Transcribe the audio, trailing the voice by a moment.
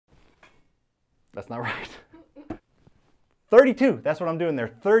That's not right. 32, that's what I'm doing there.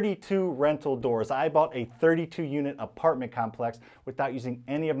 32 rental doors. I bought a 32 unit apartment complex without using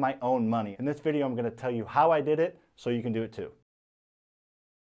any of my own money. In this video, I'm gonna tell you how I did it so you can do it too.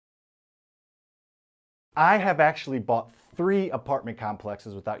 I have actually bought 3 apartment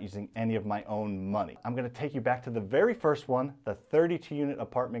complexes without using any of my own money. I'm gonna take you back to the very first one, the 32 unit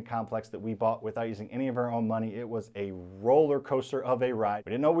apartment complex that we bought without using any of our own money. It was a roller coaster of a ride.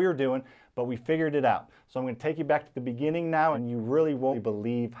 We didn't know what we were doing, but we figured it out. So I'm gonna take you back to the beginning now, and you really won't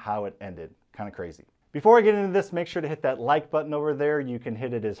believe how it ended. Kind of crazy. Before I get into this, make sure to hit that like button over there. You can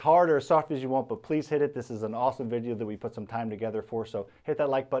hit it as hard or as soft as you want, but please hit it. This is an awesome video that we put some time together for, so hit that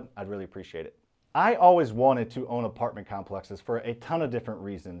like button. I'd really appreciate it. I always wanted to own apartment complexes for a ton of different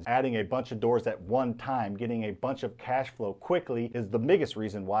reasons. Adding a bunch of doors at one time, getting a bunch of cash flow quickly is the biggest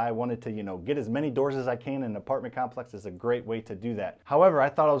reason why I wanted to, get as many doors as I can in an apartment complex is a great way to do that. However, I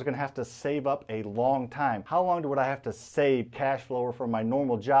thought I was gonna have to save up a long time. How long would I have to save cash flow from my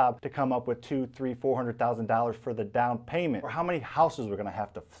normal job to come up with $200,000, $300,000, $400,000 for the down payment? Or how many houses we're gonna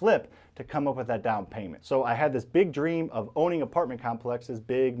have to flip to come up with that down payment? So I had this big dream of owning apartment complexes,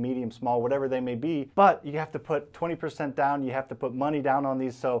 big, medium, small, whatever they may be, but you have to put 20% down, you have to put money down on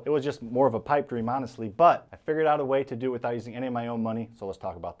these, so it was just more of a pipe dream, honestly, but I figured out a way to do it without using any of my own money, so let's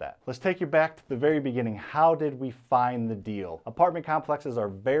talk about that. Let's take you back to the very beginning. How did we find the deal? Apartment complexes are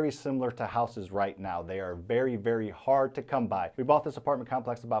very similar to houses right now. They are very, very hard to come by. We bought this apartment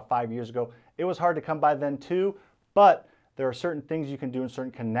complex about 5 years ago. It was hard to come by then too, but there are certain things you can do and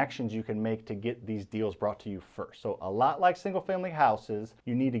certain connections you can make to get these deals brought to you first. So a lot like single family houses,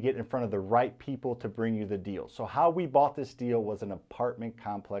 you need to get in front of the right people to bring you the deal. So how we bought this deal was an apartment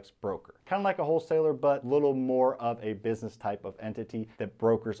complex broker. Kind of like a wholesaler, but a little more of a business type of entity that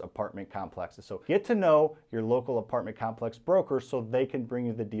brokers apartment complexes. So get to know your local apartment complex broker so they can bring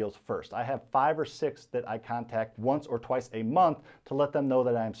you the deals first. I have 5 or 6 that I contact once or twice a month to let them know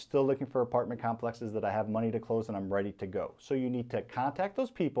that I'm still looking for apartment complexes, that I have money to close and I'm ready to go. So you need to contact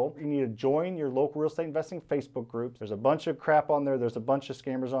those people. You need to join your local real estate investing Facebook groups. There's a bunch of crap on there. There's a bunch of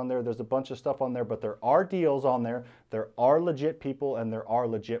scammers on there. There's a bunch of stuff on there, but there are deals on there. There are legit people and there are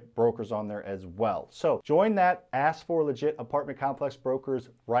legit brokers on there as well. So join that, ask for legit apartment complex brokers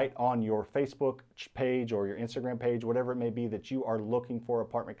right on your Facebook page or your Instagram page, whatever it may be that you are looking for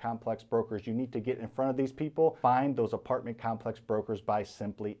apartment complex brokers. You need to get in front of these people. Find those apartment complex brokers by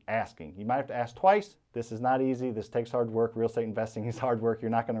simply asking. You might have to ask twice. This is not easy. This takes hard work. Real estate investing is hard work. You're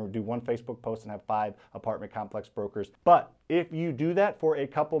not going to do one Facebook post and have 5 apartment complex brokers. But if you do that for a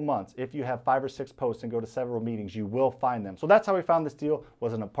couple months, if you have 5 or 6 posts and go to several meetings, you will find them. So that's how we found this deal,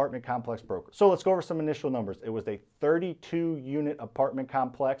 was an apartment complex broker. So let's go over some initial numbers. It was a 32 unit apartment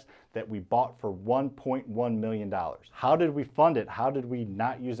complex that we bought for $1.1 million. How did we fund it? How did we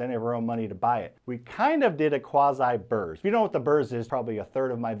not use any of our own money to buy it? We kind of did a quasi BRRRR. If you know what the BRRRR is, probably a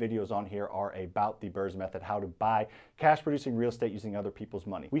third of my videos on here are about the BRRRR method, how to buy cash producing real estate using other people's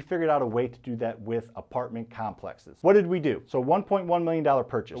money. We figured out a way to do that with apartment complexes. What did we do? So $1.1 million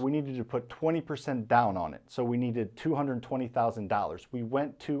purchase. We needed to put 20% down on it. So we needed $220,000. We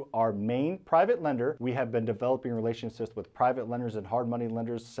went to our main private lender. We have been developing relationships with private lenders and hard money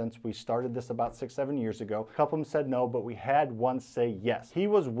lenders since we started this about 6-7 years ago. A couple of them said no, but we had one say yes. He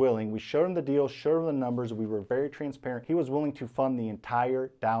was willing. We showed him the deal, showed him the numbers. We were very transparent. He was willing to fund the entire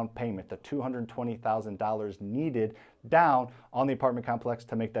down payment, the $220,000 needed down on the apartment complex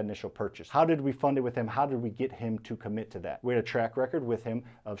to make that initial purchase. How did we fund it with him? How did we get him to commit to that? We had a track record with him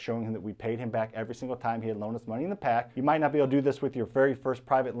of showing him that we paid him back every single time he had loaned us money in the past. You might not be able to do this with your very first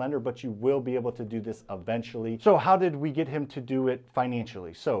private lender, but you will be able to do this eventually. So how did we get him to do it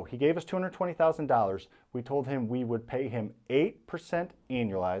financially? So he gave us $220,000. We told him we would pay him 8%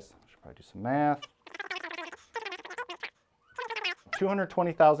 annualized. I should probably do some math.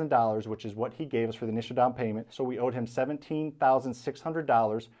 $220,000, which is what he gave us for the initial down payment. So we owed him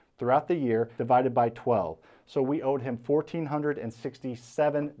 $17,600 throughout the year divided by 12. So we owed him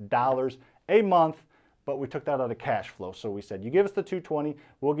 $1,467 a month, but we took that out of cash flow. So we said, you give us the $220,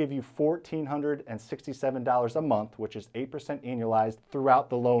 we'll give you $1,467 a month, which is 8% annualized throughout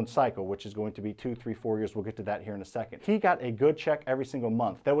the loan cycle, which is going to be 2, 3, 4 years. We'll get to that here in a second. He got a good check every single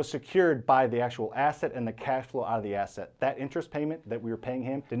month that was secured by the actual asset and the cash flow out of the asset. That interest payment that we were paying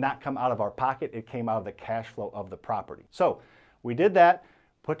him did not come out of our pocket. It came out of the cash flow of the property. So we did that.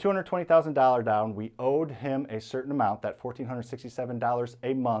 Put $220,000 down. We owed him a certain amount, that $1,467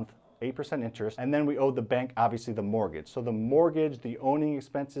 a month, 8% interest, and then we owed the bank obviously the mortgage. So the mortgage, the owning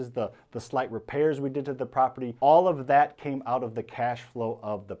expenses, the slight repairs we did to the property, all of that came out of the cash flow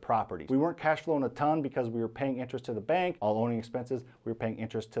of the property. We weren't cash flowing a ton because we were paying interest to the bank, all owning expenses, we were paying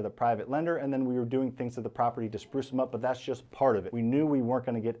interest to the private lender, and then we were doing things to the property to spruce them up, but that's just part of it. We knew we weren't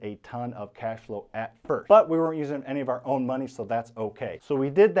going to get a ton of cash flow at first, but we weren't using any of our own money, so that's okay. So we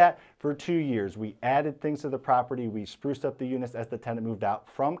did that for 2 years. We added things to the property, we spruced up the units as the tenant moved out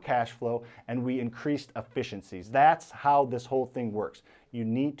from cash flow, and we increased efficiencies. That's how this whole thing works. You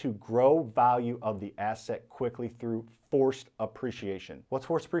need to grow value of the asset quickly through forced appreciation. What's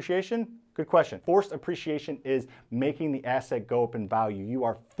forced appreciation? Good question. Forced appreciation is making the asset go up in value. You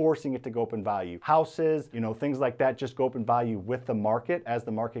are forcing it to go up in value. Houses, things like that just go up in value with the market as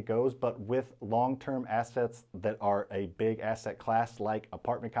the market goes, but with long-term assets that are a big asset class like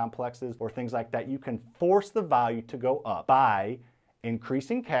apartment complexes or things like that, you can force the value to go up by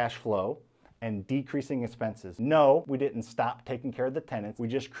increasing cash flow and decreasing expenses. No, we didn't stop taking care of the tenants. We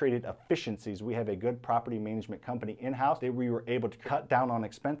just created efficiencies. We have a good property management company in-house that we were able to cut down on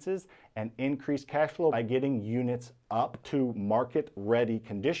expenses and increase cash flow by getting units up to market-ready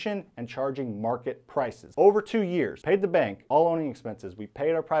condition and charging market prices. Over 2 years, paid the bank, all owning expenses. We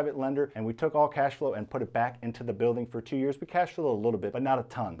paid our private lender, and we took all cash flow and put it back into the building for 2 years. We cash flowed a little bit, but not a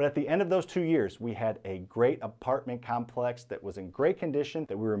ton. But at the end of those 2 years, we had a great apartment complex that was in great condition,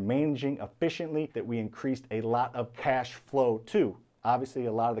 that we were managing efficiently, that we increased a lot of cash flow to. Obviously,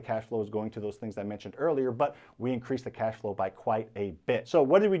 a lot of the cash flow is going to those things I mentioned earlier, but we increased the cash flow by quite a bit. So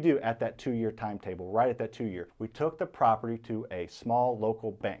what did we do at that 2-year timetable? Right at that 2 year, we took the property to a small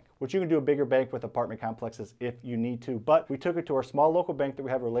local bank, which you can do a bigger bank with apartment complexes if you need to, but we took it to our small local bank that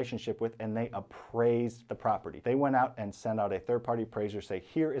we have a relationship with, and they appraised the property. They went out and sent out a third-party appraiser, say,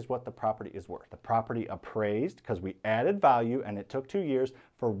 here is what the property is worth. The property appraised, because we added value, and it took 2 years,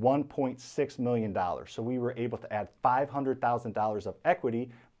 for $1.6 million. So we were able to add $500,000 of equity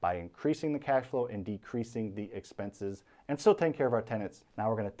by increasing the cash flow and decreasing the expenses and still taking care of our tenants. Now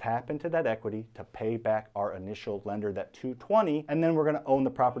we're going to tap into that equity to pay back our initial lender, that $220, and then we're going to own the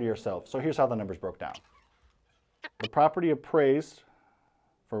property ourselves. So here's how the numbers broke down. The property appraised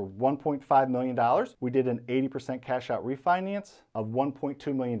for $1.5 million. We did an 80% cash out refinance of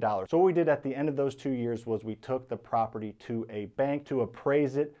 $1.2 million. So what we did at the end of those 2 years was we took the property to a bank to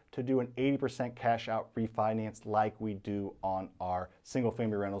appraise it, to do an 80% cash out refinance like we do on our single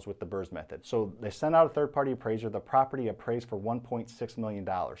family rentals with the Brrrr method. So they sent out a third party appraiser. The property appraised for $1.6 million.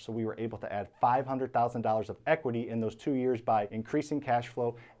 So we were able to add $500,000 of equity in those 2 years by increasing cash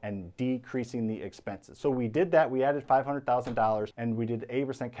flow and decreasing the expenses. So we did that. We added $500,000 and we did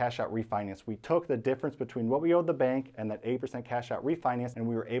 80% cash out refinance. We took the difference between what we owed the bank and that 80% cash out refinance, and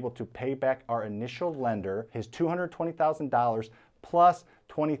we were able to pay back our initial lender his $220,000 plus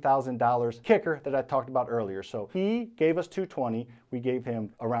 $20,000 kicker that I talked about earlier. So he gave us $220, we gave him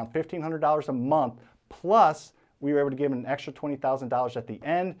around $1,500 a month, plus we were able to give him an extra $20,000 at the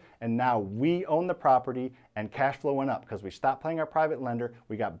end, and now we own the property and cash flow went up because we stopped paying our private lender,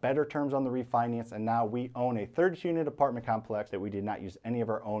 we got better terms on the refinance, and now we own a 32-unit apartment complex that we did not use any of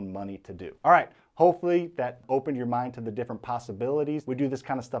our own money to do. All right. Hopefully that opened your mind to the different possibilities. We do this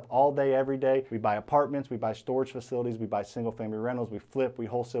kind of stuff all day, every day. We buy apartments, we buy storage facilities, we buy single family rentals, we flip, we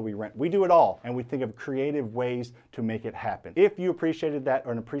wholesale, we rent. We do it all, and we think of creative ways to make it happen. If you appreciated that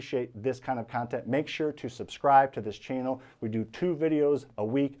or appreciate this kind of content, make sure to subscribe to this channel. We do 2 videos a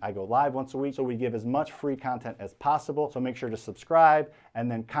week. I go live once a week, so we give as much free content as possible. So make sure to subscribe and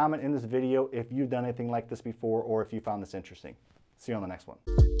then comment in this video if you've done anything like this before or if you found this interesting. See you on the next one.